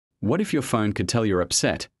What if your phone could tell you're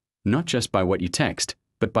upset, not just by what you text,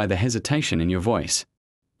 but by the hesitation in your voice?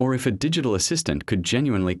 Or if a digital assistant could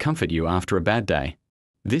genuinely comfort you after a bad day?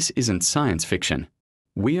 This isn't science fiction.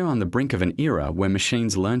 We are on the brink of an era where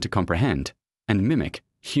machines learn to comprehend and mimic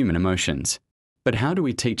human emotions. But how do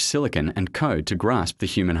we teach silicon and code to grasp the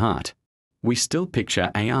human heart? We still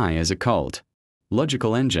picture AI as a cold,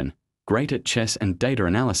 logical engine, great at chess and data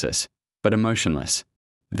analysis, but emotionless.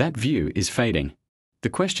 That view is fading. The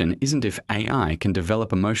question isn't if AI can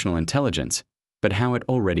develop emotional intelligence, but how it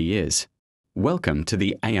already is. Welcome to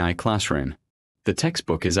the AI classroom. The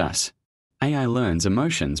textbook is us. AI learns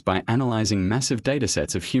emotions by analyzing massive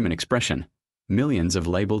datasets of human expression, millions of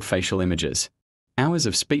labeled facial images, hours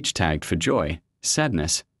of speech tagged for joy,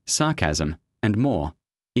 sadness, sarcasm, and more,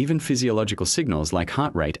 even physiological signals like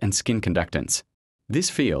heart rate and skin conductance. This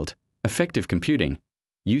field, affective computing,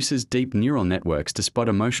 uses deep neural networks to spot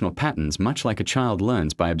emotional patterns much like a child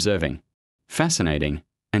learns by observing. Fascinating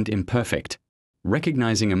and imperfect.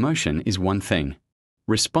 Recognizing emotion is one thing.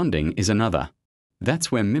 Responding is another.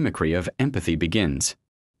 That's where mimicry of empathy begins.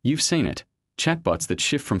 You've seen it. Chatbots that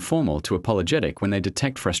shift from formal to apologetic when they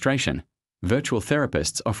detect frustration, virtual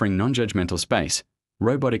therapists offering non-judgmental space,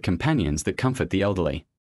 robotic companions that comfort the elderly.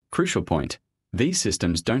 Crucial point, these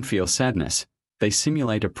systems don't feel sadness. They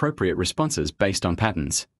simulate appropriate responses based on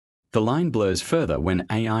patterns. The line blurs further when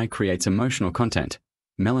AI creates emotional content,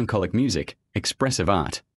 melancholic music, expressive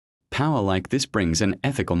art. Power like this brings an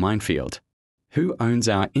ethical minefield. Who owns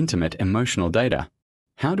our intimate emotional data?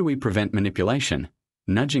 How do we prevent manipulation,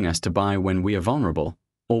 nudging us to buy when we are vulnerable,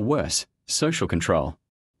 or worse, social control?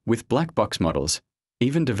 With black box models,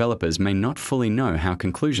 even developers may not fully know how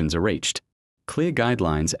conclusions are reached. Clear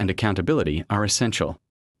guidelines and accountability are essential.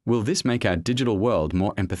 Will this make our digital world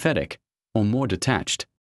more empathetic or more detached?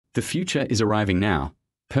 The future is arriving now.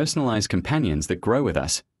 Personalized companions that grow with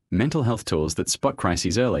us, mental health tools that spot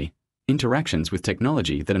crises early, interactions with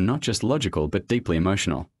technology that are not just logical but deeply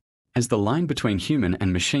emotional. As the line between human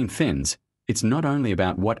and machine thins, it's not only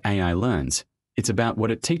about what AI learns, it's about what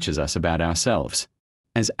it teaches us about ourselves.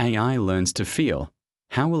 As AI learns to feel,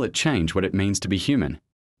 how will it change what it means to be human?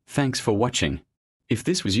 Thanks for watching. If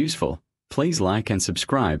this was useful, please like and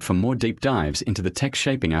subscribe for more deep dives into the tech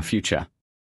shaping our future.